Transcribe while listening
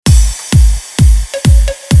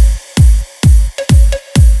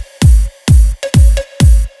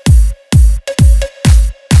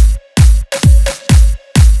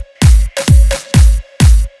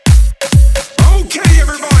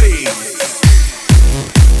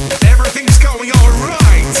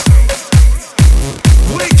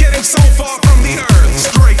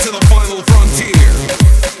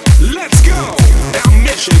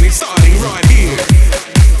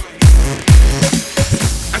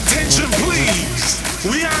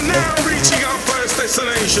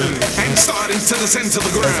position and starting to descend to the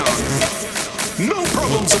ground. No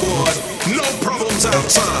problems aboard, no problems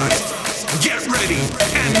outside. Get ready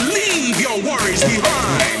and leave your worries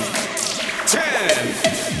behind. 10,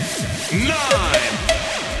 9,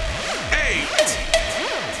 8,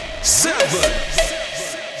 7,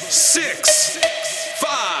 6,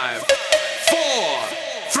 5, 4,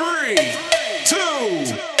 3, 2,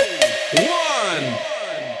 1.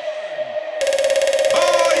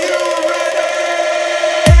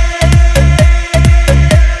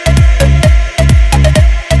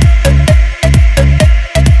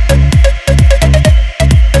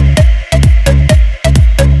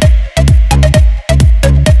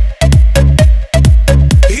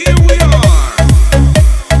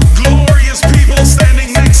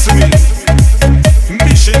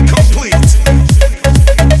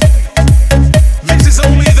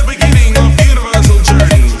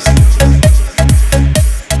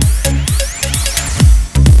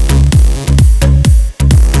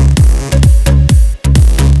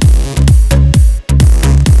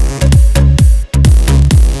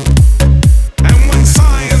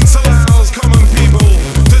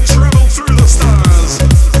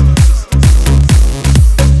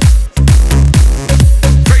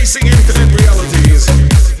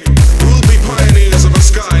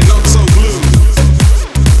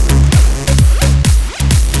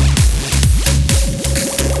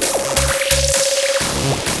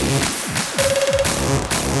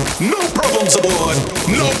 No problems aboard,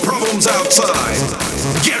 no problems outside.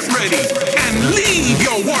 Get ready and leave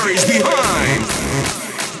your worries behind.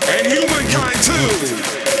 And humankind too.